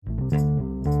So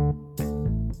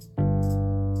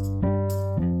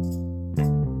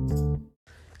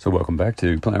welcome back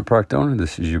to Planet Product Owner.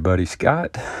 This is your buddy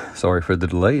Scott. Sorry for the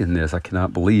delay in this. I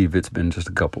cannot believe it's been just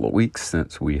a couple of weeks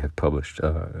since we have published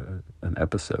an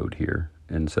episode here.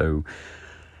 And so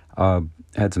I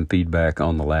had some feedback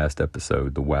on the last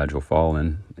episode, the Agile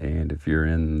Fallen. And if you're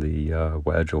in the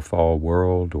Agile Fall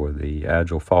world or the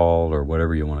Agile Fall or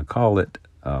whatever you want to call it,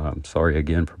 sorry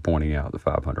again for pointing out the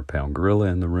 500-pound gorilla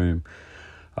in the room.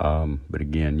 But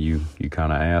again, you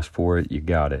kind of asked for it, you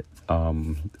got it.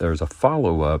 There's a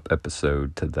follow-up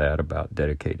episode to that about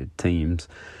dedicated teams.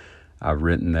 I've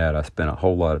written that. I spent a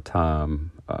whole lot of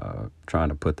time trying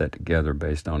to put that together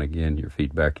based on, again, your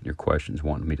feedback and your questions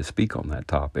wanting me to speak on that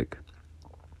topic.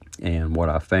 And what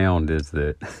I found is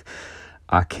that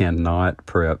I cannot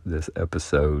prep this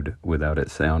episode without it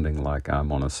sounding like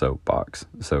I'm on a soapbox.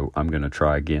 So I'm going to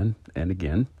try again and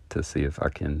again to see if I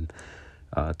can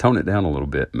tone it down a little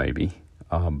bit, maybe.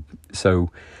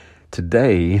 So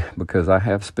today, because I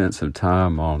have spent some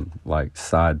time on like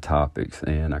side topics,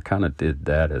 and I kind of did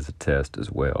that as a test as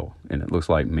well. And it looks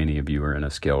like many of you are in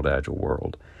a scaled agile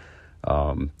world.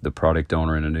 The product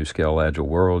owner in a new scale agile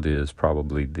world is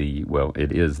probably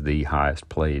it is the highest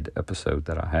played episode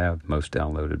that I have, most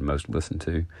downloaded, most listened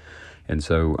to. And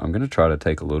so I'm going to try to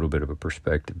take a little bit of a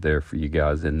perspective there for you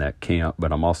guys in that camp,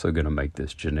 but I'm also going to make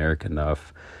this generic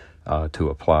enough to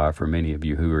apply for many of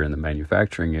you who are in the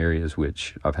manufacturing areas,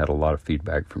 which I've had a lot of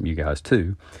feedback from you guys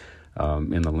too,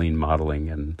 in the lean modeling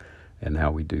and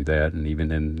how we do that, and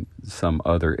even in some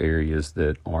other areas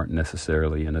that aren't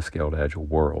necessarily in a scaled agile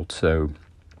world. So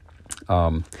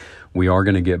we are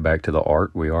going to get back to the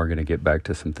art. We are going to get back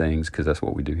to some things because that's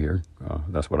what we do here.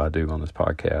 That's what I do on this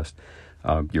podcast.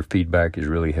 Your feedback is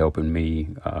really helping me,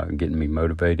 getting me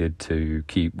motivated to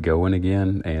keep going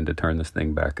again and to turn this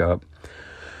thing back up.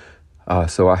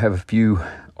 So I have a few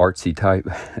artsy type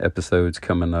episodes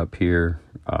coming up here.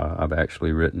 I've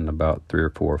actually written about 3 or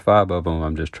 4 or 5 of them.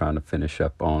 I'm just trying to finish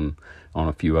up on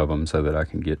a few of them so that I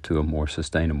can get to a more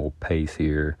sustainable pace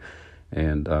here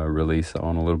and release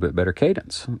on a little bit better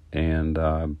cadence. And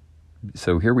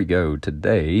so here we go.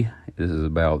 Today, this is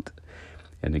about,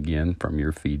 and again, from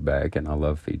your feedback, and I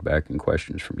love feedback and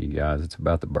questions from you guys, it's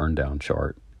about the burn down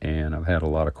chart. And I've had a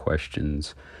lot of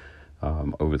questions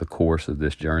over the course of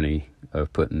this journey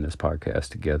of putting this podcast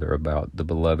together about the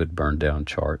beloved burn down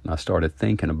chart. And I started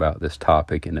thinking about this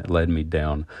topic, and it led me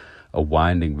down a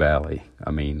winding valley.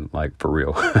 I mean, like for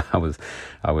real. I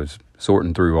was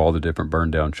sorting through all the different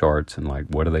burn down charts and like,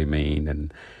 what do they mean?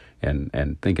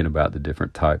 And thinking about the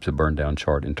different types of burn down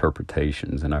chart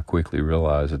interpretations. And I quickly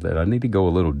realized that I need to go a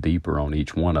little deeper on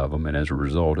each one of them. And as a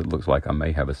result, it looks like I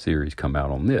may have a series come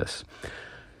out on this.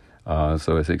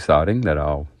 So it's exciting that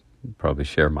I'll probably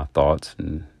share my thoughts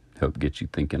and help get you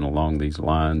thinking along these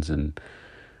lines. And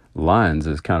lines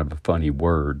is kind of a funny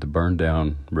word. The burn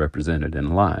down represented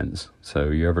in lines. So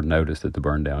you ever notice that the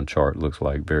burn down chart looks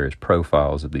like various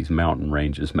profiles of these mountain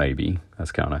ranges maybe?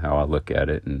 That's kind of how I look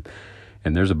at it. And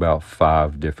there's about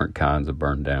 5 different kinds of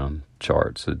burn down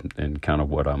charts and kind of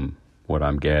what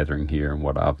I'm gathering here and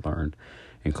what I've learned,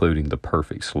 including the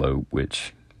perfect slope,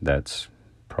 which that's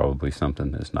probably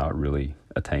something that's not really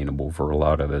attainable for a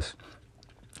lot of us.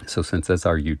 So since that's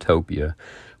our utopia,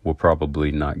 we'll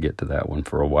probably not get to that one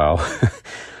for a while.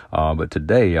 But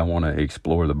today I want to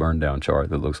explore the burn down chart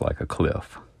that looks like a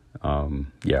cliff.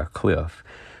 Cliff.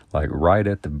 Like right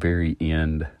at the very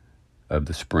end of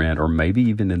the sprint, or maybe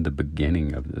even in the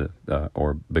beginning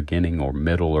of beginning or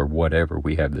middle or whatever,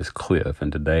 we have this cliff.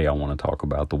 And today I want to talk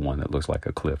about the one that looks like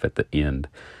a cliff at the end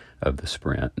of the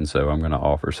sprint. And so I'm going to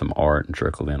offer some art and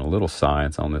trickle in a little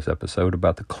science on this episode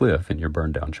about the cliff in your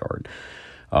burn down chart.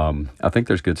 I think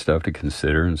there's good stuff to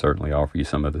consider, and certainly offer you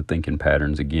some of the thinking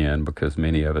patterns again, because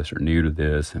many of us are new to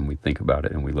this and we think about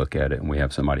it and we look at it and we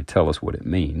have somebody tell us what it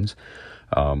means.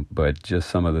 But just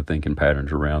some of the thinking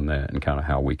patterns around that and kind of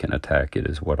how we can attack it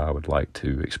is what I would like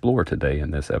to explore today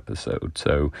in this episode.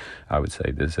 So I would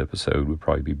say this episode would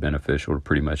probably be beneficial to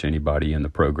pretty much anybody in the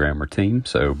program or team.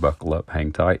 So buckle up,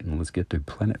 hang tight, and let's get to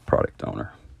Planet Product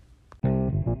Owner.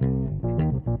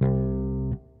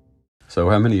 So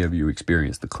how many of you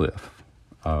experienced the cliff?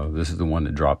 This is the one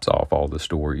that drops off all the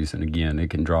stories. And again, it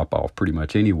can drop off pretty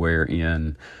much anywhere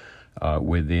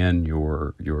within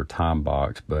your time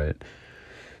box, but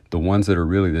the ones that are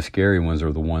really the scary ones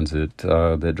are the ones that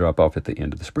drop off at the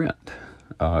end of the sprint.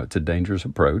 It's a dangerous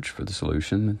approach for the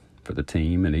solution, for the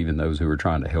team, and even those who are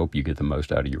trying to help you get the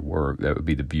most out of your work. That would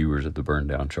be the viewers of the burn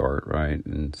down chart, right?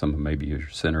 And some of maybe your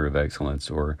center of excellence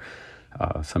or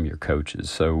some of your coaches.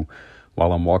 So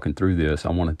while I'm walking through this,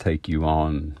 I want to take you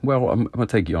on, I'm going to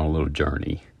take you on a little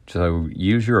journey So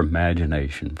use your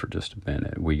imagination for just a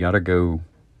minute. We got to go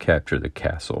capture the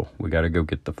castle. We got to go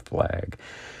get the flag.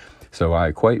 So I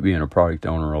equate being a product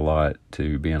owner a lot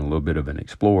to being a little bit of an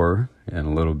explorer and a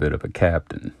little bit of a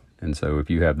captain. And so if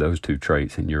you have those two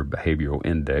traits in your behavioral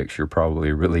index, you're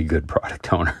probably a really good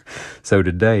product owner. So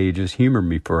today, just humor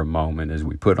me for a moment as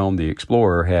we put on the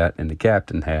explorer hat and the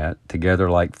captain hat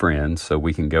together like friends so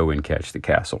we can go and catch the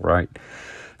castle, right?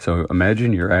 So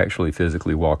imagine you're actually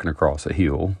physically walking across a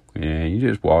hill and you're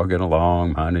just walking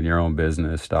along, minding your own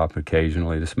business, stop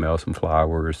occasionally to smell some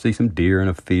flowers, see some deer in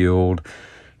a field.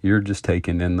 You're just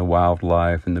taking in the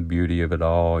wildlife and the beauty of it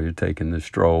all. You're taking the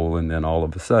stroll, and then all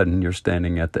of a sudden you're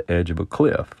standing at the edge of a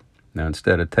cliff. Now,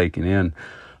 instead of taking in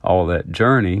all that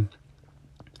journey,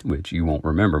 which you won't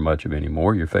remember much of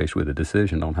anymore, you're faced with a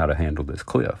decision on how to handle this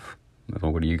cliff. So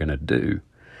what are you going to do?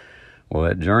 Well,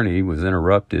 that journey was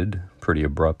interrupted pretty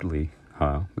abruptly.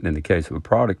 In the case of a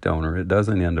product owner, it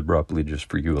doesn't end abruptly just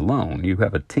for you alone. You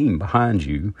have a team behind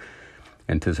you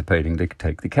anticipating to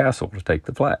take the castle, to take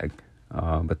the flag.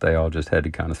 But they all just had to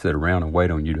kind of sit around and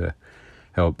wait on you to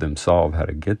help them solve how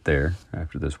to get there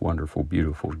after this wonderful,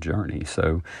 beautiful journey.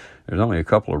 So there's only a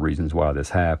couple of reasons why this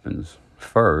happens.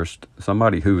 First,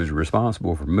 somebody who is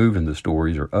responsible for moving the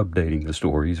stories or updating the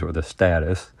stories or the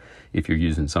status, if you're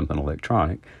using something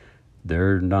electronic,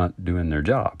 they're not doing their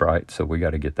job, right? So we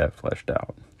got to get that fleshed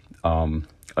out.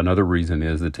 Another reason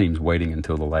is the team's waiting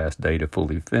until the last day to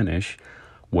fully finish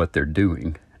what they're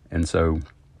doing. And so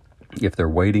if they're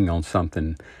waiting on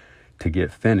something to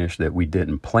get finished that we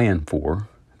didn't plan for,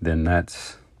 then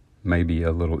that's maybe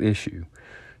a little issue.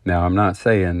 Now, I'm not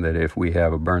saying that if we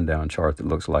have a burn down chart that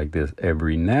looks like this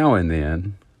every now and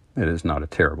then, that it's not a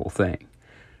terrible thing,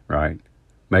 right?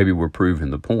 Maybe we're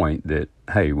proving the point that,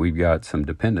 hey, we've got some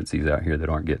dependencies out here that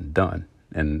aren't getting done.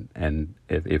 And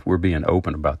if we're being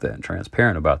open about that and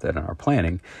transparent about that in our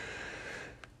planning,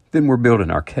 then we're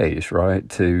building our case, right,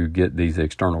 to get these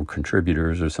external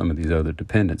contributors or some of these other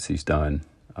dependencies done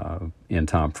in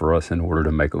time for us in order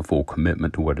to make a full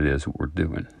commitment to what it is that we're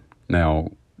doing.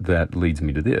 Now, that leads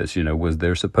me to this. Was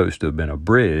there supposed to have been a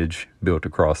bridge built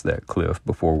across that cliff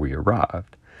before we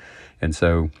arrived? And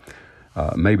so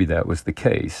maybe that was the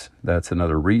case. That's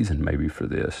another reason maybe for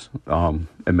this. And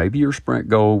maybe your sprint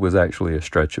goal was actually a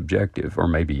stretch objective, or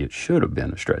maybe it should have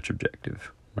been a stretch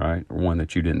objective, right? Or one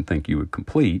that you didn't think you would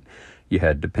complete. You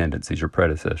had dependencies or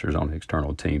predecessors on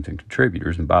external teams and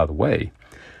contributors. And by the way,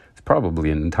 it's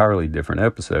probably an entirely different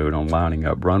episode on lining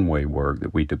up runway work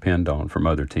that we depend on from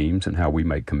other teams and how we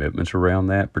make commitments around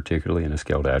that, particularly in a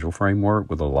Scaled Agile framework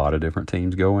with a lot of different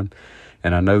teams going.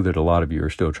 And I know that a lot of you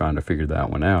are still trying to figure that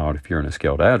one out if you're in a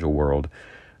Scaled Agile world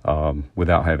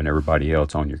without having everybody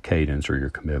else on your cadence or your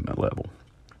commitment level.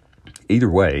 Either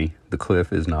way, the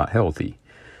cliff is not healthy.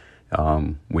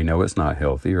 We know it's not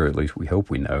healthy, or at least we hope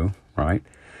we know, right?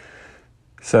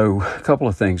 So a couple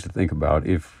of things to think about.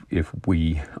 If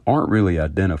we aren't really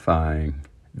identifying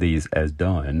these as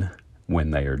done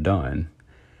when they are done,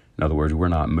 in other words, we're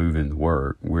not moving the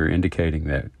work, we're indicating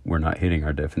that we're not hitting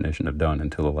our definition of done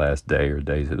until the last day or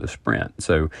days of the sprint.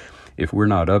 So if we're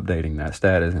not updating that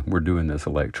status and we're doing this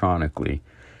electronically,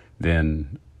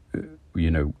 then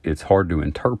it's hard to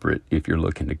interpret if you're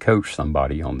looking to coach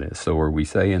somebody on this. So are we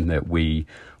saying that we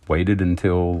waited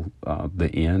until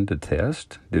the end to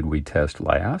test? Did we test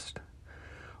last?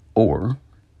 Or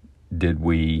did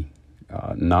we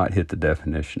not hit the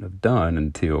definition of done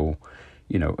until,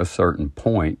 a certain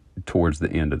point towards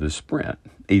the end of the sprint?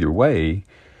 Either way,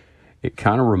 it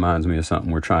kind of reminds me of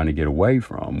something we're trying to get away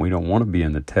from. We don't want to be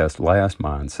in the test last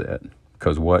mindset,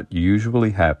 because what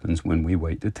usually happens when we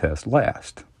wait to test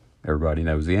last, everybody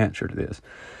knows the answer to this.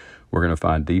 We're going to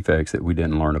find defects that we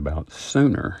didn't learn about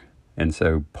sooner. And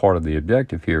so part of the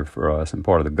objective here for us and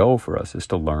part of the goal for us is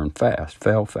to learn fast,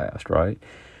 fail fast, right?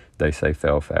 They say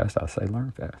fail fast, I say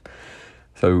learn fast.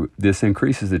 So this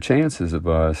increases the chances of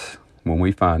us, when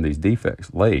we find these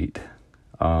defects late,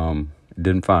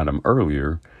 didn't find them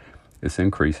earlier, this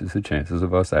increases the chances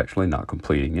of us actually not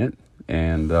completing it.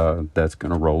 And that's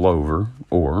going to roll over,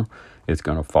 or it's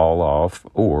going to fall off,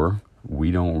 or we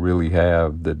don't really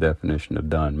have the definition of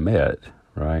done met,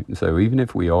 right? So even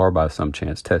if we are by some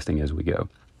chance testing as we go,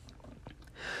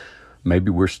 maybe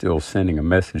we're still sending a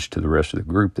message to the rest of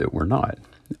the group that we're not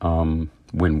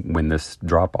when this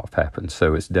drop-off happens.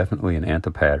 So it's definitely an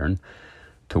anti-pattern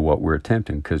to what we're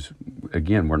attempting, because,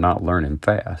 again, we're not learning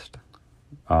fast.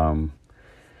 The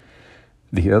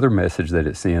other message that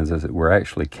it sends is that we're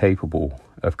actually capable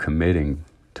of committing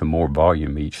to more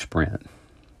volume each sprint.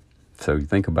 So you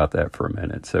think about that for a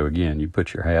minute. So again, you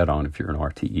put your hat on if you're an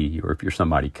RTE or if you're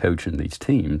somebody coaching these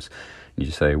teams, and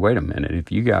you say, wait a minute,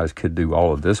 if you guys could do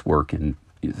all of this work in,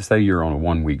 say you're on a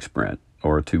 1 week sprint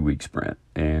or a 2 week sprint,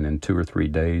 and in 2 or 3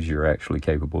 days you're actually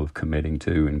capable of committing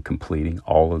to and completing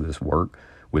all of this work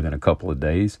within a couple of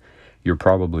days, you're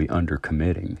probably under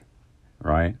committing,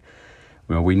 right?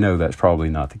 Well, we know that's probably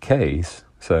not the case.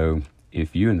 So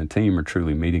if you and the team are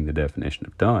truly meeting the definition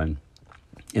of done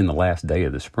in the last day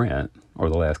of the sprint or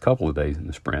the last couple of days in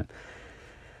the sprint,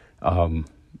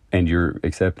 and you're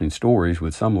accepting stories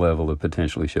with some level of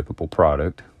potentially shippable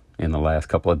product in the last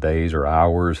couple of days or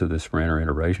hours of the sprint or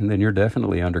iteration, then you're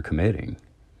definitely under committing,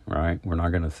 right? We're not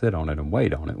going to sit on it and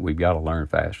wait on it. We've got to learn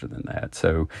faster than that.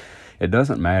 So it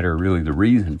doesn't matter really the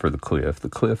reason for the cliff. The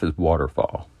cliff is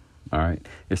waterfall, all right?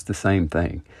 It's the same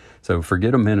thing. So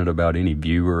forget a minute about any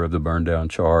viewer of the burn down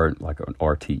chart, like an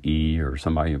RTE or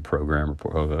somebody in program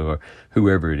or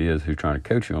whoever it is who's trying to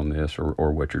coach you on this,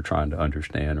 or what you're trying to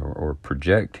understand or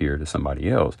project here to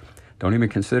somebody else. Don't even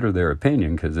consider their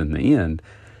opinion, because in the end,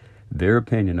 their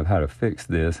opinion of how to fix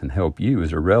this and help you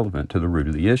is irrelevant to the root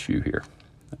of the issue here,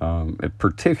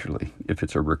 particularly if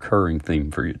it's a recurring theme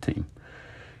for your team.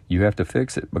 You have to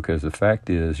fix it, because the fact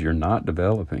is you're not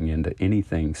developing into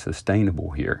anything sustainable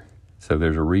here. So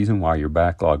there's a reason why your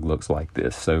backlog looks like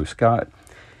this. So Scott,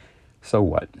 so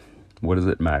what? What does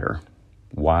it matter?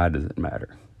 Why does it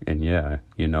matter? And yeah,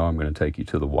 I'm going to take you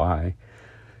to the why.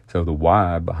 So the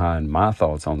why behind my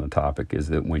thoughts on the topic is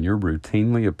that when you're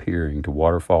routinely appearing to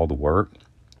waterfall the work,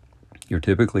 you're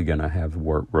typically going to have the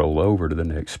work roll over to the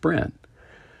next sprint,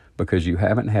 because you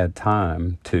haven't had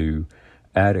time to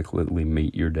adequately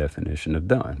meet your definition of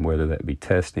done, whether that be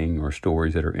testing or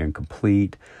stories that are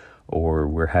incomplete, or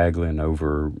we're haggling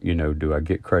over, do I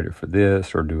get credit for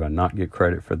this or do I not get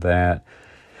credit for that?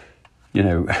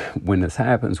 When this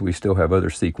happens, we still have other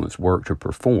sequence work to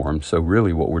perform. So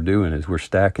really what we're doing is we're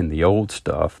stacking the old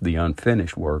stuff, the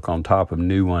unfinished work, on top of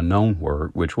new unknown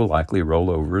work, which will likely roll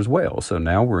over as well. So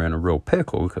now we're in a real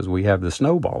pickle, because we have the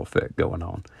snowball effect going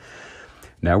on.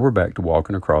 Now we're back to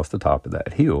walking across the top of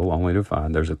that hill, only to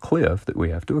find there's a cliff that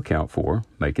we have to account for,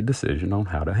 make a decision on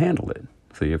how to handle it.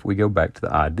 See, if we go back to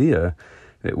the idea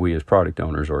that we as product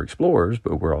owners are explorers,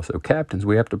 but we're also captains,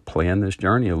 we have to plan this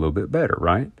journey a little bit better,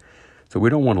 right? So we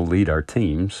don't want to lead our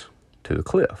teams to the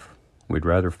cliff. We'd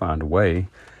rather find a way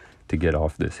to get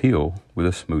off this hill with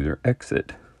a smoother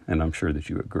exit, and I'm sure that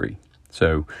you agree.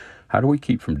 So how do we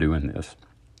keep from doing this?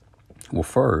 Well,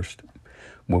 first,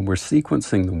 when we're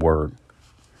sequencing the work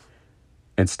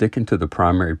and sticking to the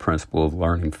primary principle of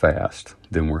learning fast,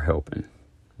 then we're helping.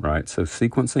 Right? So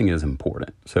sequencing is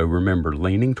important. So remember,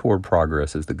 leaning toward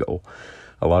progress is the goal.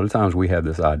 A lot of times we have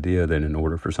this idea that in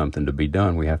order for something to be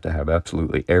done, we have to have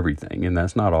absolutely everything, and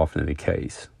that's not often the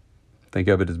case. Think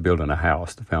of it as building a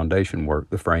house, the foundation work,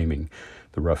 the framing,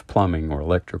 the rough plumbing or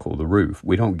electrical, the roof.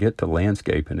 We don't get to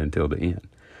landscaping until the end,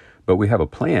 but we have a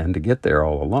plan to get there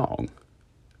all along.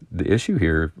 The issue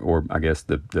here, or I guess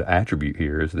the attribute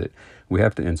here, is that we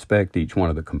have to inspect each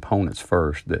one of the components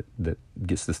first that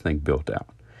gets this thing built out.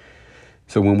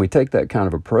 So when we take that kind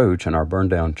of approach and our burn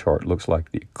down chart looks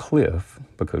like the cliff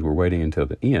because we're waiting until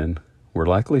the end, we're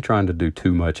likely trying to do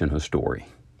too much in a story.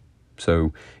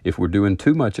 So if we're doing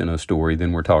too much in a story,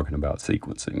 then we're talking about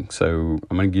sequencing. So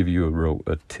I'm going to give you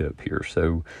a tip here.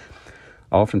 So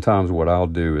oftentimes what I'll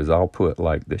do is I'll put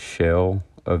like the shell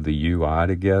of the UI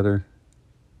together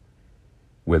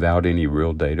without any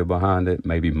real data behind it,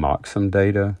 maybe mock some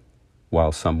data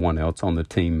while someone else on the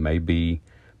team may be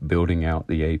building out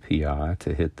the API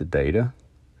to hit the data.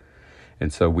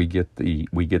 And so we get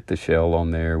the shell on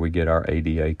there, we get our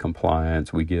ADA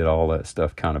compliance, we get all that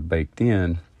stuff kind of baked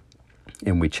in,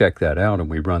 and we check that out and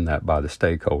we run that by the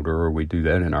stakeholder, or we do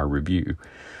that in our review.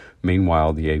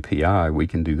 Meanwhile, the API, we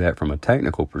can do that from a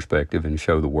technical perspective and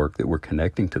show the work that we're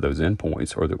connecting to those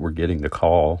endpoints, or that we're getting the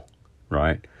call,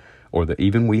 right? Or that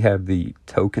even we have the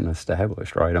token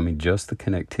established, right? I mean, just the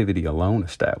connectivity alone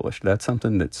established. That's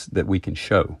something that we can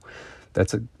show.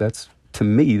 That's to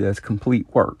me, that's complete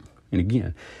work. And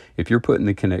again, if you're putting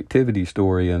the connectivity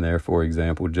story in there, for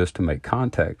example, just to make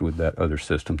contact with that other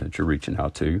system that you're reaching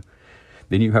out to,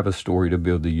 then you have a story to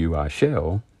build the UI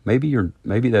shell. Maybe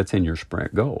that's in your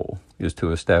sprint goal, is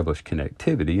to establish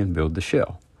connectivity and build the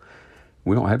shell.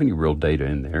 We don't have any real data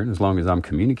in there, and as long as I'm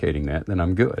communicating that, then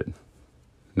I'm good.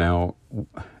 Now,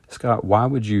 Scott, why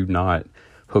would you not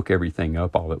hook everything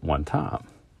up all at one time?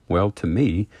 Well, to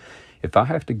me, if I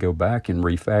have to go back and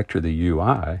refactor the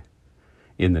UI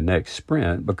in the next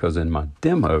sprint, because in my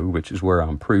demo, which is where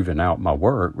I'm proving out my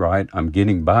work, right, I'm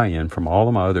getting buy-in from all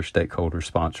of my other stakeholders,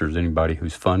 sponsors, anybody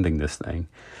who's funding this thing,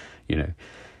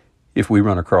 If we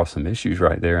run across some issues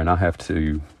right there and I have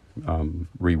to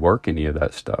rework any of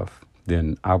that stuff,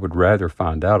 then I would rather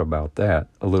find out about that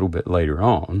a little bit later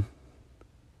on,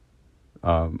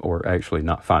 or actually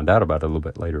not find out about it a little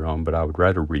bit later on, but I would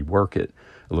rather rework it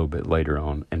a little bit later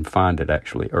on and find it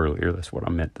actually earlier. That's what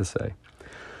I meant to say.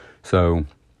 So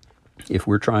if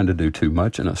we're trying to do too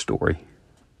much in a story,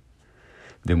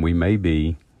 then we may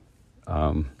be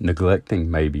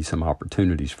neglecting maybe some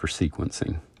opportunities for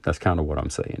sequencing. That's kind of what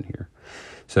I'm saying here.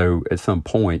 So at some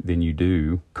point, then you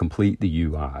do complete the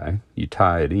UI, you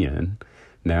tie it in,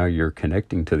 now you're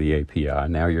connecting to the API,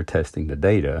 now you're testing the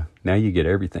data, now you get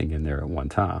everything in there at one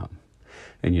time.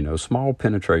 And small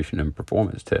penetration and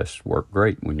performance tests work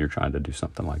great when you're trying to do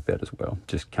something like that as well.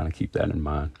 Just kind of keep that in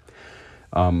mind.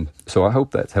 So I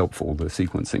hope that's helpful, the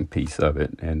sequencing piece of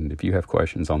it. And if you have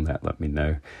questions on that, let me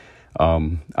know.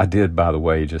 I did, by the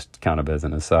way, just kind of as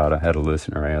an aside, I had a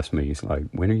listener ask me, he's like,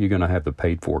 when are you going to have the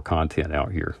paid for content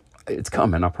out here? It's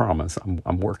coming, I promise.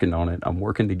 I'm working on it. I'm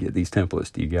working to get these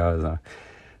templates to you guys.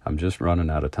 I'm just running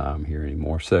out of time here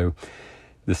anymore. So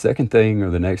the second thing, or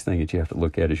the next thing that you have to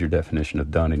look at, is your definition of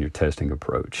done and your testing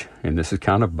approach. And this is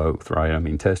kind of both, right? I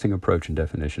mean, testing approach and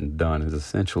definition of done is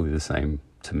essentially the same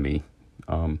to me.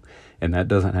 And that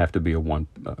doesn't have to be a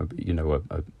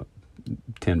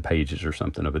 10 pages or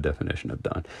something of a definition of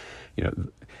done.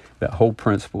 That whole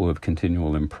principle of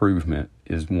continual improvement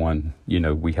is one,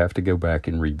 we have to go back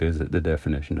and revisit the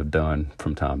definition of done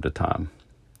from time to time.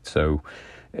 So,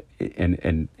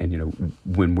 and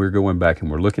when we're going back and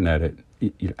we're looking at it,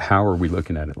 how are we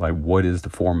looking at it? Like, what is the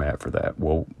format for that?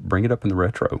 Well, bring it up in the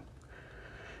retro.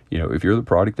 If you're the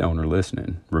product owner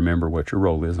listening, remember what your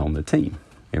role is on the team.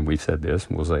 And we've said this,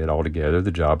 and we'll say it all together. The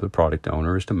job of the product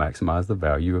owner is to maximize the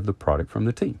value of the product from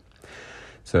the team.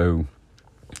 So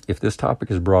if this topic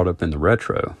is brought up in the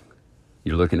retro,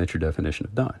 you're looking at your definition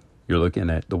of done. You're looking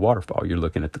at the waterfall. You're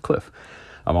looking at the cliff.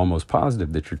 I'm almost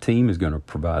positive that your team is going to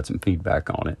provide some feedback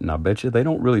on it. And I bet you they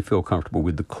don't really feel comfortable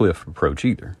with the cliff approach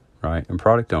either, right? And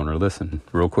product owner, listen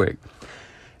real quick.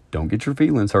 Don't get your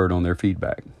feelings hurt on their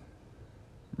feedback.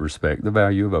 Respect the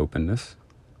value of openness.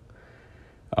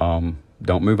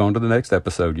 Don't move on to the next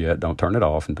episode yet. Don't turn it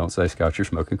off, and don't say, Scott, you're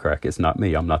smoking crack. It's not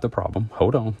me. I'm not the problem.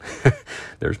 Hold on.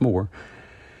 There's more.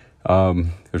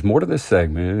 There's more to this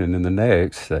segment, and in the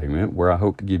next segment, where I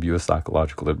hope to give you a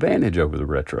psychological advantage over the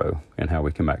retro and how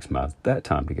we can maximize that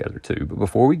time together too. But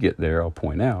before we get there, I'll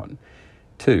point out,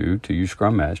 too, to you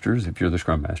Scrum Masters, if you're the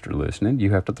Scrum Master listening,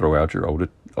 you have to throw out your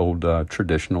old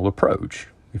traditional approach.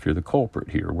 If you're the culprit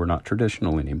here, we're not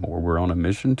traditional anymore. We're on a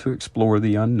mission to explore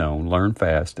the unknown, learn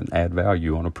fast, and add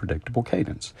value on a predictable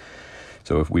cadence.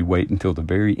 So if we wait until the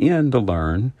very end to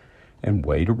learn and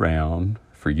wait around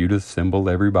for you to assemble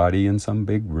everybody in some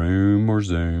big room or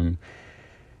Zoom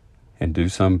and do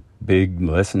some big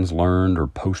lessons learned or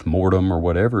post-mortem or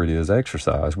whatever it is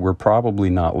exercise, we're probably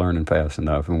not learning fast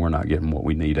enough and we're not getting what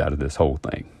we need out of this whole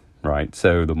thing, right?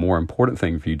 So the more important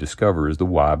thing for you to discover is the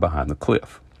why behind the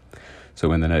cliff.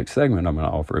 So in the next segment, I'm going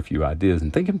to offer a few ideas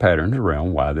and thinking patterns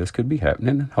around why this could be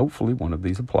happening, and hopefully one of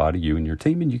these apply to you and your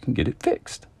team and you can get it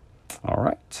fixed. All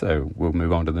right, so we'll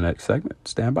move on to the next segment.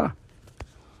 Stand by.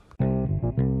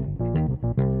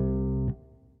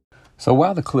 So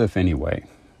why the cliff anyway?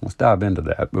 Let's dive into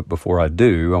that. But before I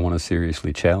do, I want to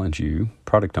seriously challenge you,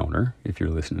 product owner, if you're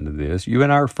listening to this. You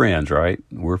and I are friends, right?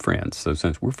 We're friends. So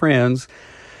since we're friends,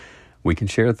 we can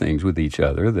share things with each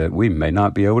other that we may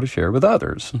not be able to share with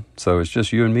others. So it's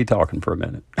just you and me talking for a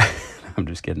minute. I'm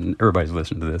just kidding. Everybody's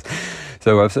listening to this.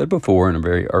 So I've said before in a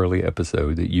very early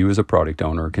episode that you as a product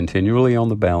owner are continually on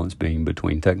the balance beam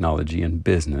between technology and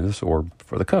business, or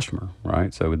for the customer,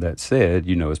 right? So with that said,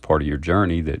 as part of your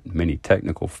journey that many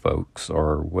technical folks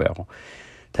are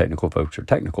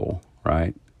technical,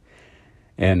 right?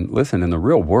 And listen, in the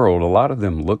real world, a lot of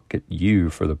them look at you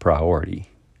for the priority.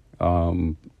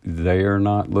 They are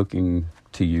not looking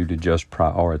to you to just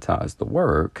prioritize the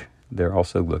work. They're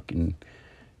also looking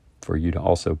for you to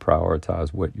also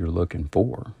prioritize what you're looking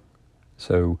for.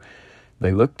 So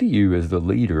they look to you as the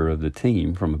leader of the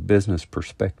team from a business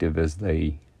perspective as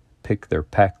they pick their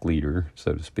pack leader,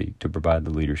 so to speak, to provide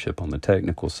the leadership on the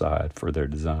technical side for their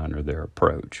design or their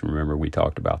approach. Remember, we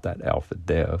talked about that alpha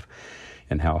dev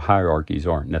and how hierarchies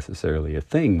aren't necessarily a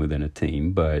thing within a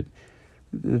team, but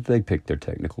they pick their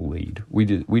technical lead. We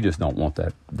just don't want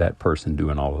that person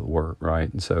doing all of the work,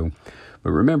 right? And so,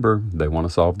 but remember, they want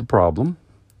to solve the problem,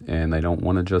 and they don't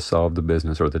want to just solve the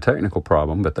business or the technical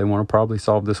problem, but they want to probably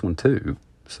solve this one too.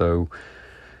 So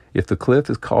if the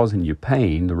cliff is causing you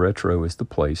pain, the retro is the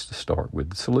place to start with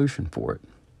the solution for it.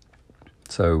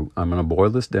 So I'm going to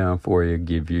boil this down for you,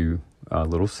 give you a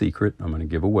little secret I'm going to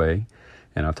give away.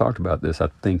 And I've talked about this, I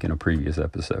think, in a previous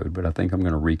episode, but I think I'm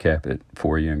going to recap it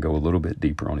for you and go a little bit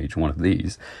deeper on each one of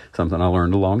these. Something I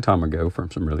learned a long time ago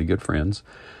from some really good friends.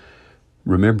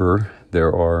 Remember,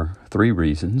 there are 3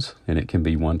 reasons, and it can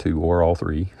be 1, 2, or all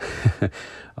 3,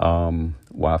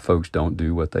 why folks don't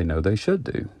do what they know they should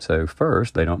do. So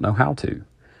first, they don't know how to.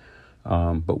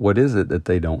 But what is it that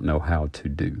they don't know how to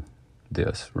do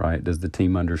this, right? Does the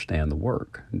team understand the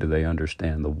work? Do they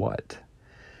understand the what?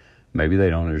 Maybe they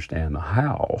don't understand the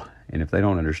how. And if they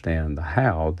don't understand the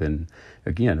how, then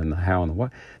again, in the how and the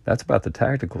what, that's about the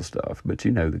tactical stuff. But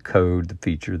the code, the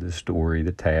feature, the story,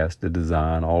 the task, the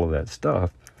design, all of that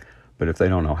stuff. But if they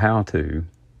don't know how to,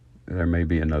 there may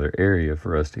be another area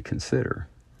for us to consider,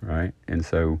 right? And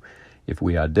so if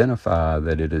we identify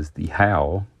that it is the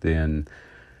how, then,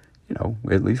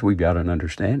 at least we've got an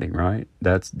understanding, right?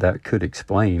 That could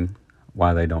explain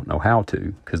why they don't know how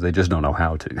to, because they just don't know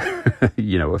how to,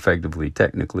 effectively,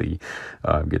 technically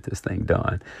get this thing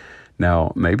done.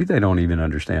 Now, maybe they don't even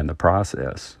understand the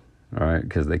process, right?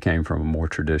 Because they came from a more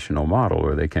traditional model,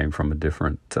 or they came from a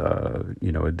different,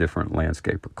 a different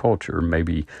landscape or culture.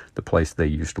 Maybe the place they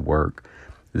used to work,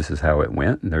 this is how it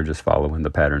went, and they're just following the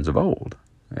patterns of old.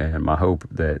 And my hope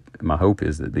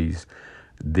is that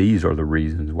these are the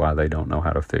reasons why they don't know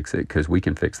how to fix it, because we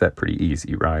can fix that pretty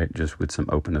easy, right? Just with some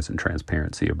openness and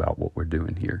transparency about what we're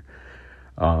doing here.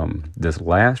 This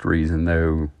last reason,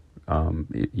 though,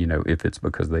 if it's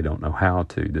because they don't know how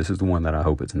to, this is the one that I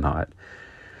hope it's not.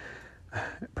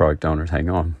 Product owners, hang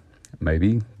on.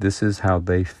 Maybe this is how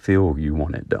they feel you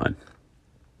want it done.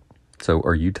 So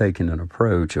are you taking an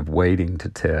approach of waiting to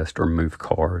test or move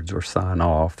cards or sign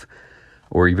off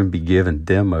or even be given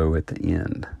demo at the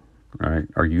end? Right?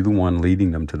 Are you the one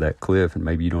leading them to that cliff, and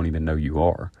maybe you don't even know you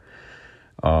are?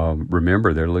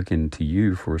 Remember, they're looking to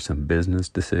you for some business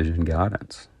decision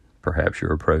guidance. Perhaps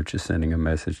your approach is sending a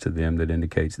message to them that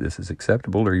indicates this is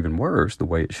acceptable, or even worse, the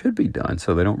way it should be done,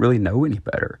 so they don't really know any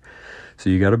better.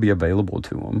 So you got to be available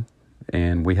to them,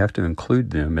 and we have to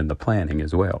include them in the planning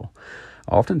as well.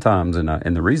 Oftentimes,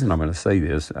 and the reason I'm going to say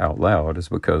this out loud is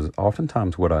because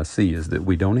oftentimes what I see is that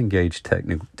we don't engage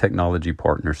technology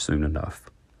partners soon enough.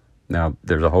 Now,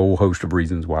 there's a whole host of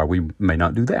reasons why we may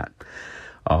not do that.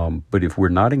 But if we're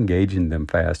not engaging them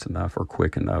fast enough or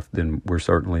quick enough, then we're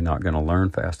certainly not going to learn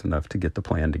fast enough to get the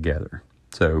plan together.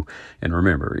 So, and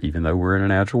remember, even though we're in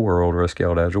an agile world or a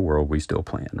scaled agile world, we still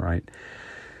plan, right?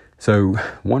 So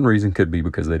one reason could be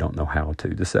because they don't know how to.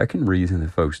 The second reason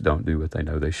that folks don't do what they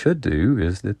know they should do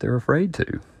is that they're afraid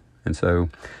to. And so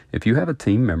if you have a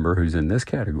team member who's in this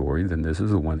category, then this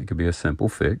is the one that could be a simple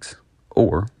fix,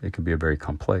 or it could be a very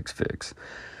complex fix.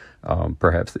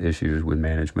 Perhaps the issue is with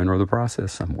management or the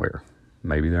process somewhere.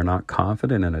 Maybe they're not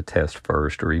confident in a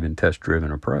test-first or even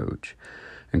test-driven approach.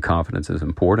 And confidence is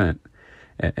important,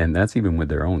 and that's even with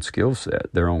their own skill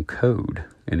set, their own code,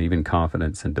 and even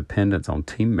confidence and dependence on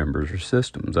team members or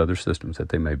systems, other systems that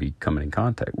they may be coming in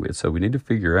contact with. So we need to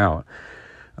figure out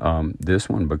this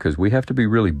one, because we have to be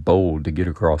really bold to get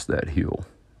across that hill.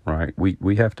 Right?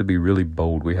 We have to be really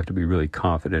bold. We have to be really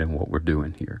confident in what we're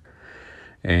doing here.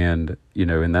 And,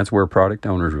 and that's where product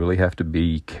owners really have to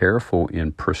be careful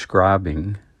in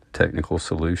prescribing technical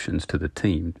solutions to the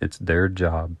team. It's their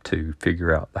job to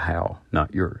figure out the how,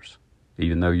 not yours.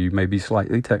 Even though you may be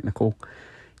slightly technical,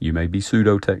 you may be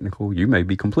pseudo-technical, you may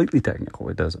be completely technical.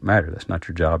 It doesn't matter. That's not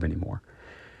your job anymore.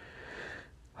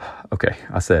 Okay,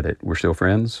 I said it. We're still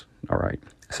friends? All right.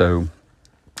 So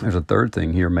there's a third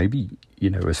thing here. Maybe,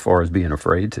 as far as being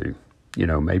afraid to,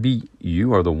 maybe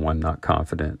you are the one not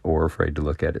confident or afraid to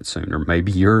look at it sooner.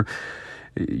 Maybe you're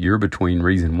between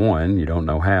reason 1, you don't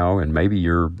know how, and maybe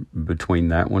you're between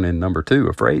that one and number 2,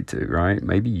 afraid to, right?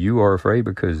 Maybe you are afraid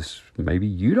because maybe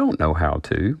you don't know how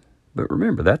to, but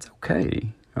remember, that's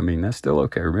okay. That's still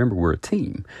okay. Remember, we're a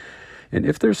team. And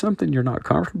if there's something you're not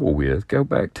comfortable with, go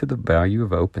back to the value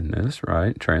of openness,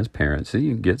 right? Transparency,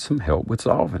 and get some help with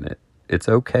solving it. It's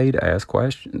okay to ask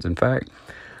questions. In fact,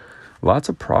 lots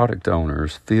of product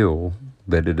owners feel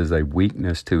that it is a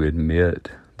weakness to admit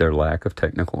their lack of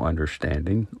technical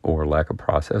understanding or lack of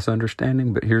process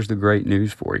understanding. But here's the great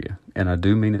news for you. And I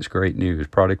do mean it's great news.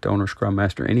 Product owner, Scrum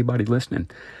Master, anybody listening.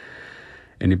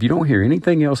 And if you don't hear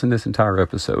anything else in this entire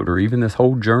episode, or even this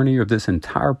whole journey of this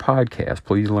entire podcast,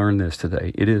 please learn this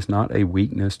today. It is not a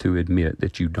weakness to admit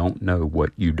that you don't know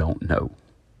what you don't know.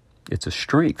 It's a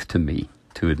strength to me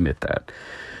to admit that,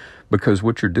 because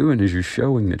what you're doing is you're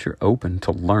showing that you're open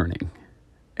to learning,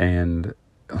 and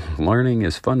learning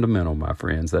is fundamental, my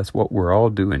friends. That's what we're all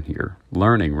doing here.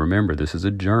 Learning, remember, this is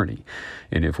a journey,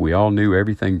 and if we all knew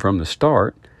everything from the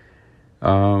start,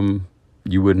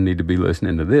 you wouldn't need to be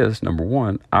listening to this. Number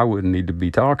one, I wouldn't need to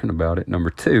be talking about it. Number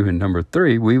two, and number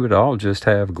three, we would all just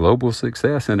have global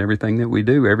success in everything that we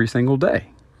do every single day,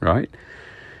 right?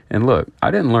 And look,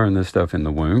 I didn't learn this stuff in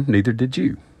the womb, neither did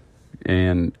you.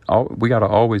 And we got to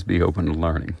always be open to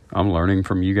learning. I'm learning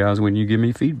from you guys when you give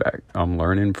me feedback. I'm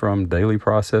learning from daily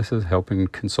processes, helping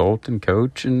consult and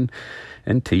coach and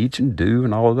teach and do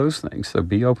and all of those things. So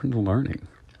be open to learning.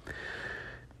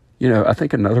 I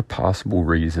think another possible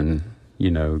reason,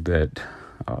 that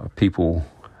people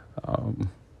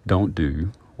don't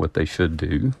do what they should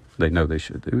do, they know they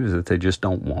should do, is that they just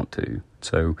don't want to.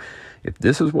 So if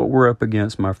this is what we're up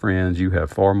against, my friends, you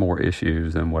have far more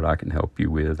issues than what I can help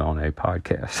you with on a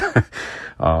podcast.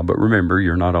 But remember,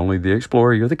 you're not only the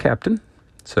explorer, you're the captain.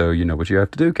 So you know what you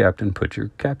have to do, Captain. Put your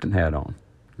captain hat on.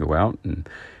 Go out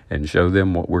and show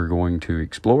them what we're going to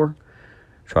explore.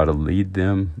 Try to lead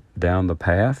them down the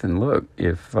path. And look,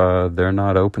 if they're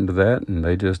not open to that and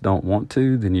they just don't want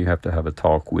to, then you have to have a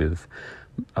talk with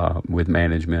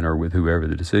management or with whoever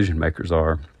the decision makers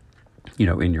are,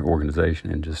 in your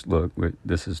organization, and just look,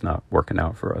 this is not working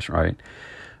out for us, right?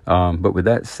 But with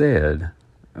that said,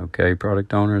 okay,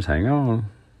 product owners, hang on.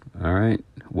 All right.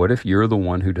 What if you're the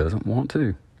one who doesn't want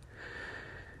to?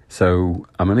 So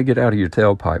I'm going to get out of your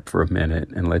tailpipe for a minute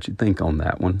and let you think on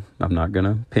that one. I'm not going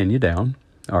to pin you down.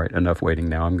 All right, enough waiting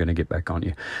now. I'm going to get back on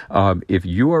you. If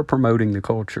you are promoting the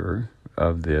culture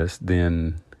of this,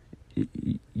 then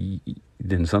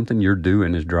something you're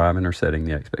doing is driving or setting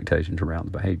the expectations around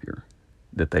the behavior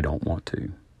that they don't want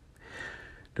to.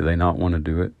 Do they not want to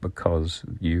do it because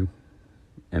of you?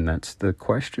 And that's the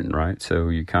question, right? So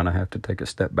you kind of have to take a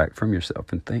step back from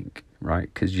yourself and think,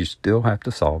 right? Because you still have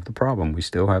to solve the problem. We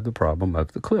still have the problem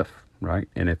of the cliff, right?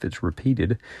 And if it's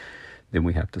repeated, then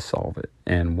we have to solve it.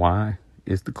 And why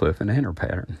is the cliff an enter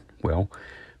pattern? Well,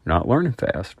 we're not learning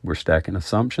fast. We're stacking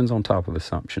assumptions on top of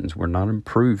assumptions. We're not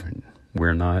improving.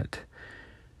 We're not,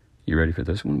 you ready for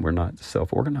this one? We're not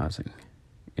self-organizing,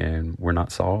 and we're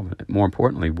not solving it. More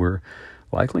importantly, we're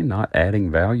likely not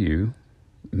adding value,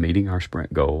 meeting our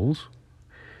sprint goals,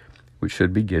 which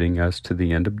should be getting us to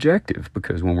the end objective,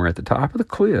 because when we're at the top of the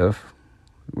cliff,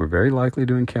 we're very likely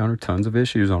to encounter tons of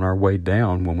issues on our way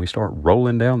down when we start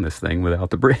rolling down this thing without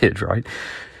the bridge, right?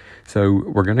 So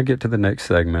we're going to get to the next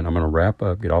segment. I'm going to wrap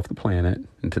up, get off the planet,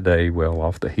 and today, well,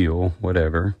 off the hill,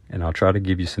 whatever, and I'll try to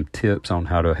give you some tips on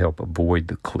how to help avoid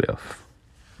the cliff.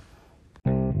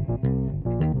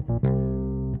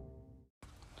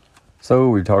 So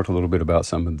we've talked a little bit about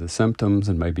some of the symptoms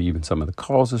and maybe even some of the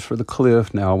causes for the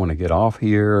cliff. Now I want to get off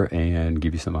here and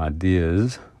give you some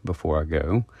ideas before I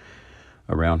go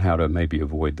around how to maybe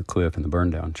avoid the cliff in the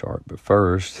burn down chart. But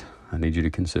first, I need you to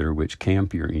consider which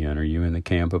camp you're in. Are you in the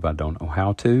camp of I don't know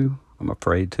how to, I'm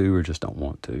afraid to, or just don't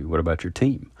want to? What about your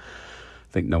team?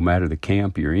 I think no matter the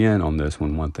camp you're in on this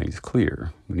one thing's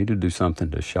clear. We need to do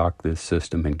something to shock this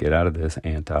system and get out of this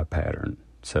anti-pattern.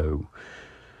 So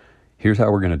here's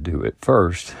how we're going to do it.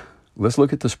 First, let's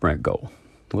look at the sprint goal.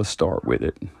 Let's start with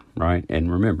it, right? And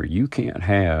remember, you can't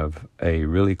have a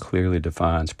really clearly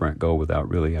defined sprint goal without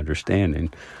really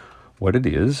understanding what it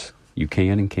is you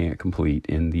can and can't complete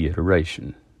in the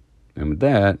iteration. And with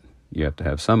that, you have to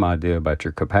have some idea about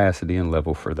your capacity and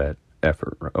level for that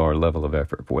effort, or level of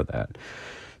effort for that.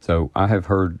 So I have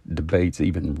heard debates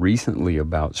even recently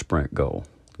about sprint goal,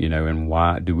 and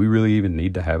why do we really even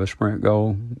need to have a sprint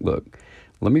goal? Look,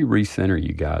 let me recenter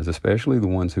you guys, especially the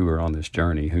ones who are on this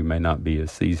journey who may not be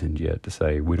as seasoned yet, to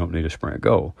say we don't need a sprint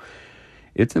goal.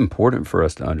 It's important for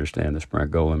us to understand the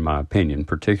sprint goal, in my opinion,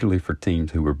 particularly for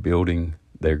teams who are building.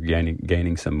 They're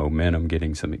gaining some momentum,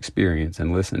 getting some experience.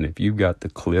 And listen, if you've got the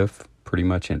cliff pretty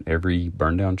much in every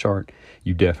burn down chart,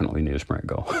 you definitely need a sprint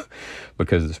goal.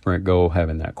 Because the sprint goal,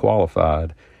 having that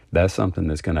qualified, that's something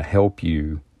that's going to help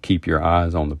you keep your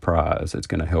eyes on the prize. It's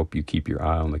going to help you keep your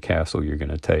eye on the castle you're going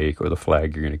to take, or the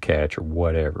flag you're going to catch, or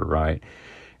whatever, right?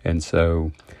 And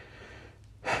so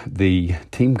the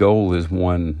team goal is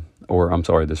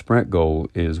the sprint goal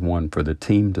is one for the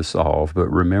team to solve. But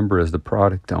remember, as the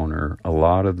product owner, a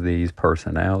lot of these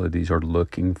personalities are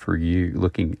looking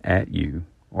at you,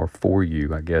 or for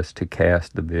you, I guess, to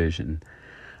cast the vision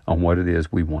on what it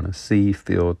is we want to see,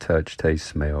 feel, touch, taste,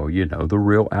 smell, the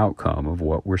real outcome of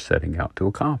what we're setting out to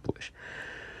accomplish.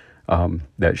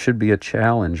 That should be a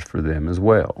challenge for them as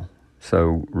well.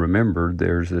 So remember,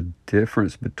 there's a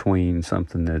difference between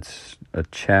something that's a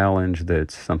challenge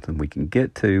that's something we can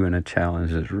get to and a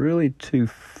challenge that's really too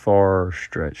far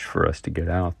stretched for us to get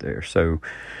out there. So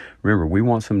remember, we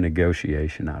want some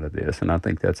negotiation out of this, and I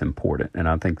think that's important. And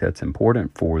I think that's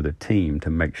important for the team to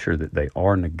make sure that they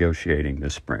are negotiating the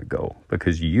sprint goal,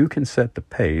 because you can set the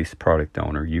pace, product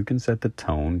owner, you can set the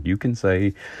tone, you can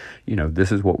say,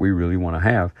 this is what we really want to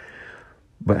have.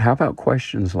 But how about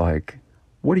questions like,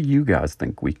 what do you guys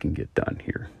think we can get done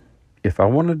here? If I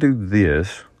want to do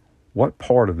this, what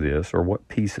part of this or what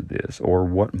piece of this or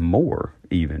what more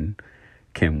even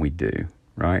can we do,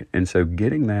 right? And so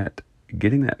getting that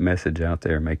message out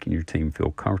there, making your team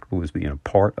feel comfortable as being a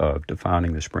part of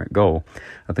defining the sprint goal,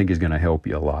 I think is going to help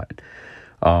you a lot.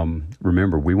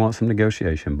 Remember, we want some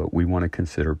negotiation, but we want to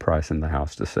consider pricing the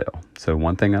house to sell. So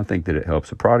one thing I think that it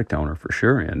helps a product owner for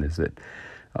sure in is that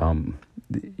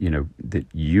that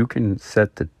you can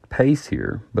set the pace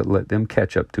here, but let them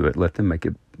catch up to it. Let them make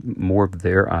it more of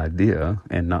their idea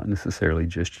and not necessarily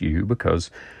just you, because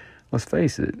let's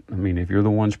face it, I mean, if you're the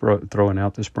ones throwing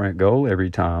out the sprint goal every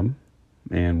time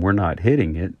and we're not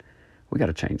hitting it, we got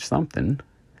to change something.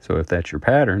 So if that's your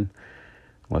pattern,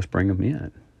 let's bring them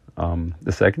in.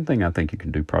 The second thing I think you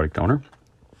can do, product owner,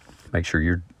 make sure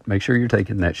you're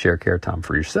taking that share care time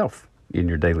for yourself in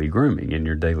your daily grooming, in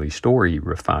your daily story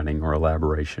refining or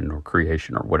elaboration or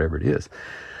creation or whatever it is.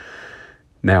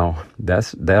 Now,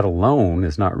 that alone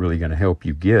is not really going to help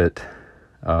you get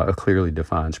a clearly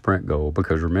defined sprint goal,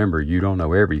 because remember, you don't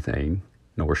know everything,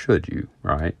 nor should you,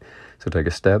 right? So take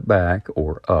a step back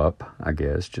or up, I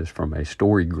guess, just from a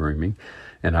story grooming,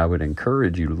 and I would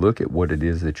encourage you to look at what it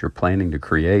is that you're planning to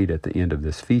create at the end of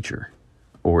this feature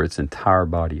or its entire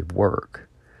body of work.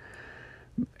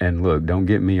 And look, don't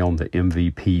get me on the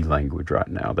MVP language right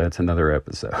now. That's another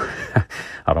episode.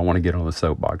 I don't want to get on the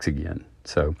soapbox again.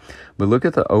 But look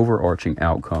at the overarching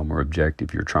outcome or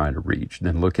objective you're trying to reach.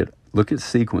 Then look at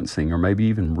sequencing, or maybe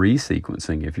even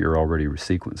resequencing if you're already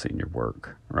resequencing your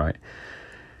work, right?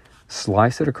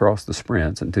 Slice it across the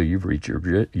sprints until you've reached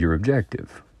your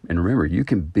objective. And remember, you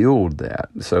can build that.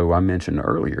 So I mentioned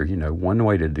earlier, one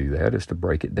way to do that is to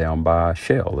break it down by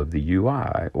shell of the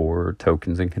UI, or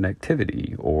tokens and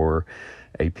connectivity, or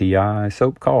API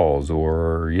SOAP calls,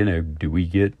 or,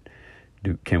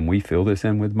 can we fill this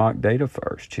in with mock data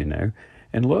first, And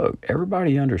look,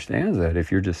 everybody understands that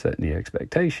if you're just setting the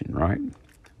expectation, right?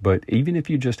 But even if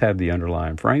you just have the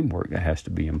underlying framework that has to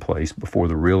be in place before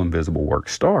the real invisible work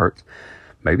starts,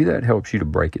 maybe that helps you to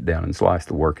break it down and slice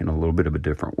the work in a little bit of a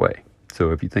different way.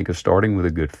 So if you think of starting with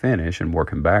a good finish and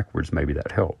working backwards, maybe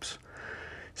that helps.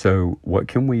 So what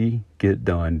can we get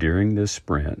done during this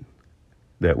sprint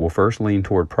that will first lean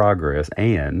toward progress,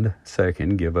 and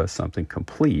second, give us something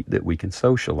complete that we can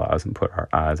socialize and put our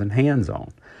eyes and hands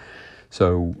on?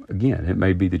 So again, it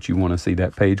may be that you want to see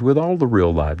that page with all the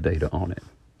real live data on it,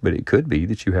 but it could be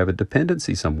that you have a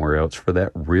dependency somewhere else for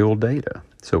that real data.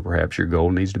 So perhaps your goal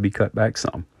needs to be cut back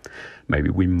some. Maybe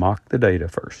we mock the data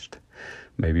first.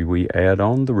 Maybe we add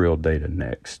on the real data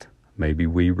next. Maybe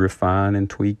we refine and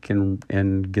tweak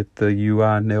and get the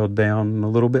UI nailed down a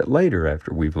little bit later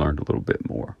after we've learned a little bit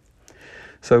more.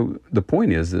 So the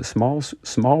point is that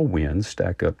small wins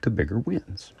stack up to bigger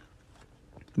wins.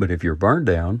 But if your burn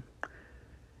down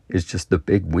is just the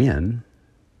big win,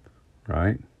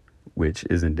 right, which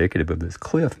is indicative of this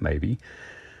cliff, maybe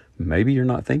you're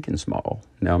not thinking small.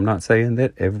 Now, I'm not saying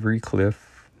that every cliff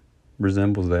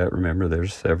resembles that. Remember,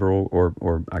 there's several,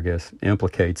 or I guess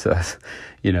implicates us,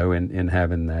 in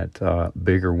having that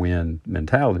bigger win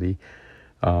mentality.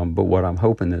 But what I'm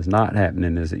hoping is not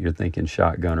happening is that you're thinking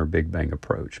shotgun or big bang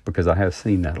approach, because I have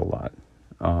seen that a lot.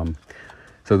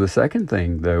 So the second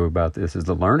thing, though, about this is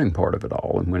the learning part of it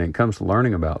all. And when it comes to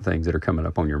learning about things that are coming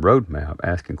up on your roadmap,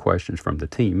 asking questions from the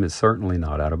team is certainly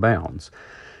not out of bounds.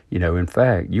 In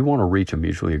fact, you want to reach a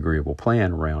mutually agreeable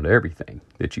plan around everything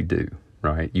that you do,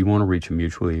 right? You want to reach a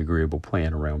mutually agreeable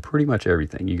plan around pretty much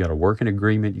everything. You got a working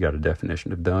agreement, you got a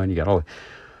definition of done, you got all.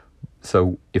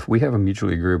 So if we have a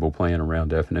mutually agreeable plan around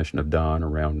definition of done,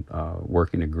 around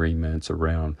working agreements,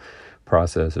 around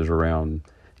processes, around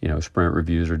sprint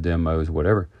reviews or demos,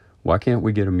 whatever, why can't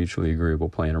we get a mutually agreeable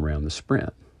plan around the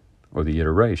sprint or the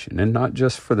iteration? And not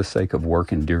just for the sake of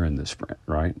working during the sprint,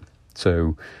 right?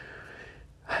 So,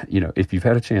 if you've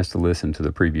had a chance to listen to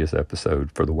the previous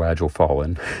episode for the Wagile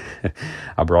Fallen,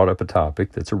 I brought up a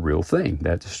topic that's a real thing.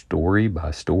 That's story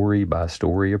by story by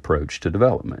story approach to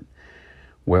development.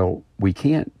 Well, we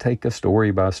can't take a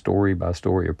story by story by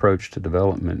story approach to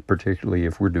development, particularly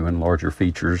if we're doing larger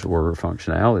features or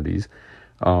functionalities.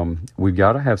 We've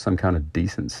got to have some kind of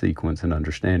decent sequence and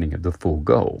understanding of the full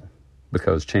goal.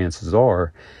 because chances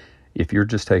are, if you're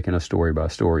just taking a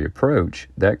story-by-story approach,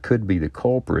 that could be the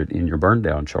culprit in your burn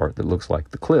down chart that looks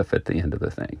like the cliff at the end of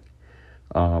the thing.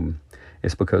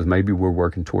 It's because maybe we're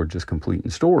working toward just completing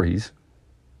stories.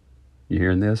 You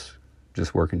hearing this?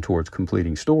 Just working towards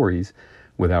completing stories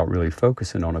without really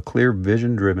focusing on a clear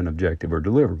vision-driven objective or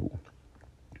deliverable.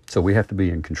 So we have to be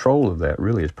in control of that,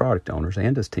 really, as product owners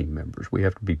and as team members. We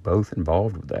have to be both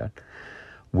involved with that.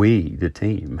 We, the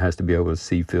team, has to be able to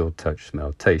see, feel, touch,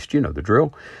 smell, taste, the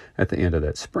drill, at the end of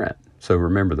that sprint. So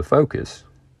remember the focus,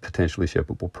 potentially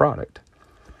shippable product.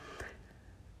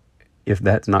 If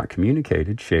that's not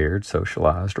communicated, shared,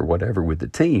 socialized, or whatever with the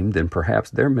team, then perhaps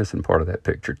they're missing part of that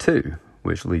picture too,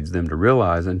 which leads them to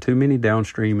realizing too many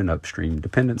downstream and upstream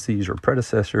dependencies or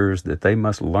predecessors that they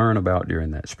must learn about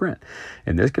during that sprint.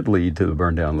 And this could lead to the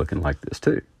burn down looking like this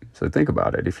too. So think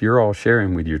about it. If you're all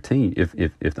sharing with your team, if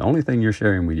the only thing you're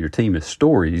sharing with your team is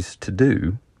stories to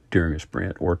do during a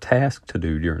sprint or tasks to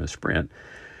do during a sprint,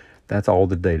 that's all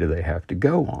the data they have to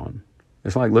go on.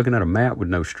 It's like looking at a map with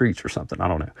no streets or something. I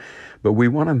don't know. But we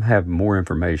want to have more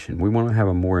information. We want to have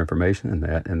more information than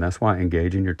that. And that's why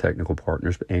engaging your technical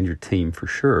partners and your team for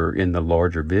sure in the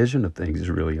larger vision of things is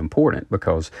really important,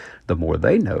 because the more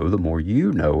they know, the more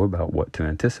you know about what to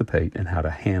anticipate and how to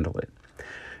handle it.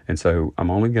 And so I'm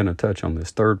only going to touch on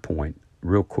this third point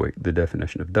real quick, the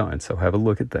definition of done. So have a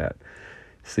look at that.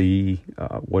 See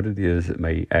what it is that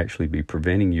may actually be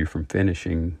preventing you from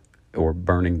finishing or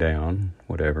burning down,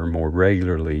 whatever, more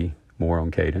regularly, more on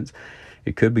cadence.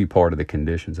 It could be part of the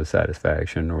conditions of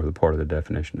satisfaction, or the part of the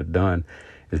definition of done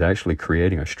is actually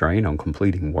creating a strain on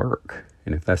completing work.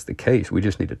 And if that's the case, we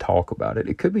just need to talk about it.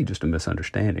 It could be just a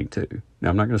misunderstanding too. Now,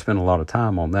 I'm not going to spend a lot of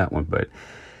time on that one, but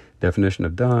definition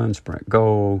of done, sprint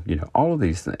goal, all of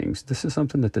these things, this is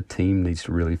something that the team needs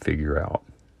to really figure out,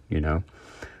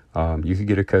 You could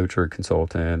get a coach or a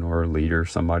consultant or a leader,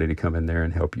 somebody to come in there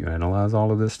and help you analyze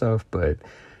all of this stuff, but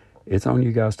it's on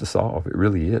you guys to solve. It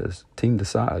really is. Team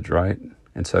decides, right?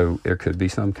 And so there could be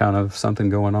some kind of something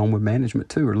going on with management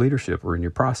too, or leadership, or in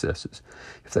your processes.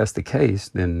 If that's the case,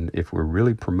 then if we're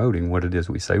really promoting what it is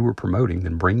we say we're promoting,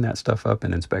 then bring that stuff up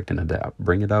and inspect and adapt.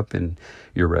 Bring it up in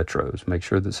your retros. Make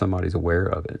sure that somebody's aware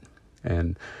of it.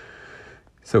 And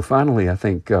so finally, I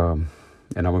think, and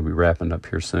I'm going to be wrapping up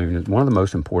here soon, one of the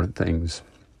most important things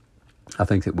I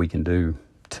think that we can do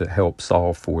to help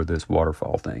solve for this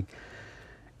waterfall thing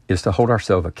is to hold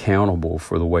ourselves accountable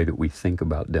for the way that we think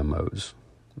about demos,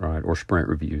 right? Or sprint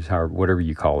reviews, whatever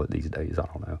you call it these days. I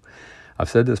don't know. I've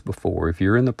said this before. If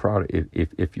you're in the product,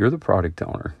 if you're the product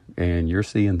owner and you're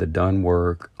seeing the done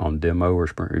work on demo or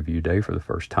sprint review day for the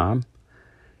first time,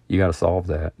 you got to solve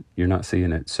that. You're not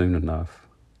seeing it soon enough.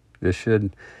 This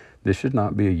should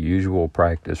not be a usual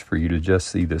practice for you to just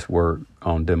see this work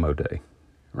on demo day,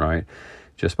 right?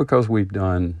 Just because we've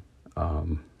done,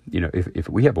 if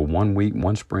we have a 1 week,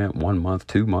 1 sprint, 1 month,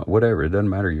 2 month, whatever, it doesn't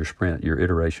matter your sprint, your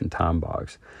iteration time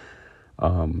box.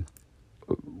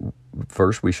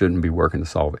 First, we shouldn't be working to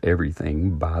solve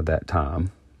everything by that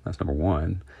time. That's number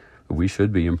one. We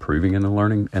should be improving and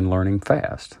learning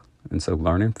fast. And so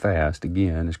learning fast,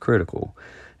 again, is critical.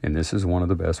 And this is one of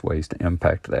the best ways to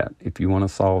impact that. If you want to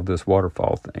solve this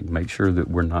waterfall thing, make sure that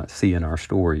we're not seeing our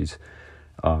stories,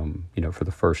 for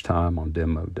the first time on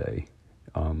demo day.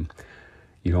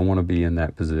 You don't want to be in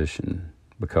that position,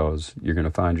 because you're going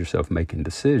to find yourself making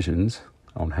decisions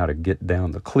on how to get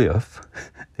down the cliff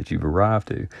that you've arrived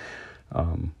to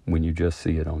when you just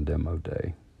see it on demo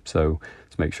day. So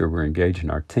let's make sure we're engaging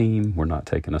our team. We're not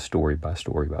taking a story by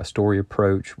story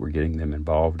approach. We're getting them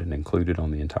involved and included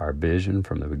on the entire vision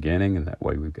from the beginning, and that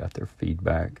way we've got their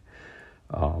feedback.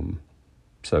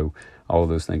 So all of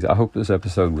those things. I hope this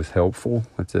episode was helpful.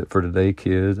 That's it for today,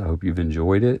 kids. I hope you've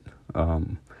enjoyed it.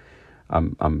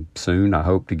 I'm soon, I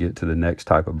hope, to get to the next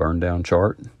type of burn down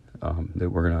chart that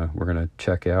we're gonna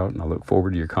check out, and I look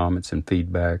forward to your comments and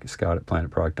feedback.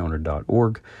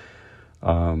 Scott@planetproductowner.org.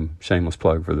 Shameless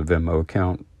plug for the Venmo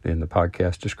account in the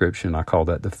podcast description. I call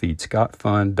that the Feed Scott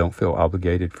Fund. Don't feel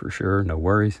obligated, for sure. No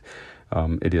worries.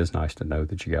 It is nice to know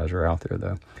that you guys are out there,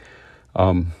 though.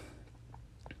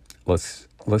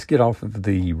 Let's get off of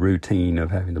the routine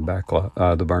of having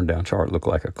the burn down chart look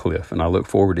like a cliff, and I look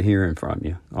forward to hearing from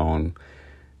you on,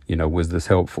 was this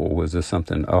helpful? Was this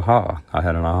something? I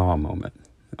had an aha moment.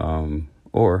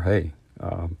 Or hey,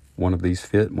 one of these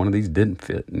fit, one of these didn't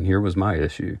fit, and here was my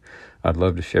issue. I'd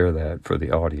love to share that for the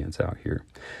audience out here.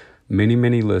 Many,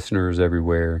 many listeners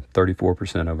everywhere.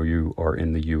 34% of you are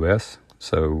in the U.S.,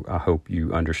 so I hope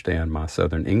you understand my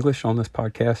Southern English on this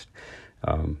podcast.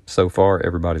 So far,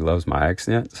 everybody loves my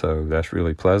accent, so that's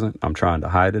really pleasant. I'm trying to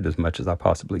hide it as much as I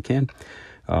possibly can.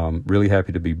 Really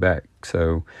happy to be back.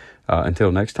 So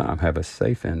until next time, have a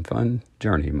safe and fun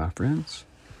journey, my friends.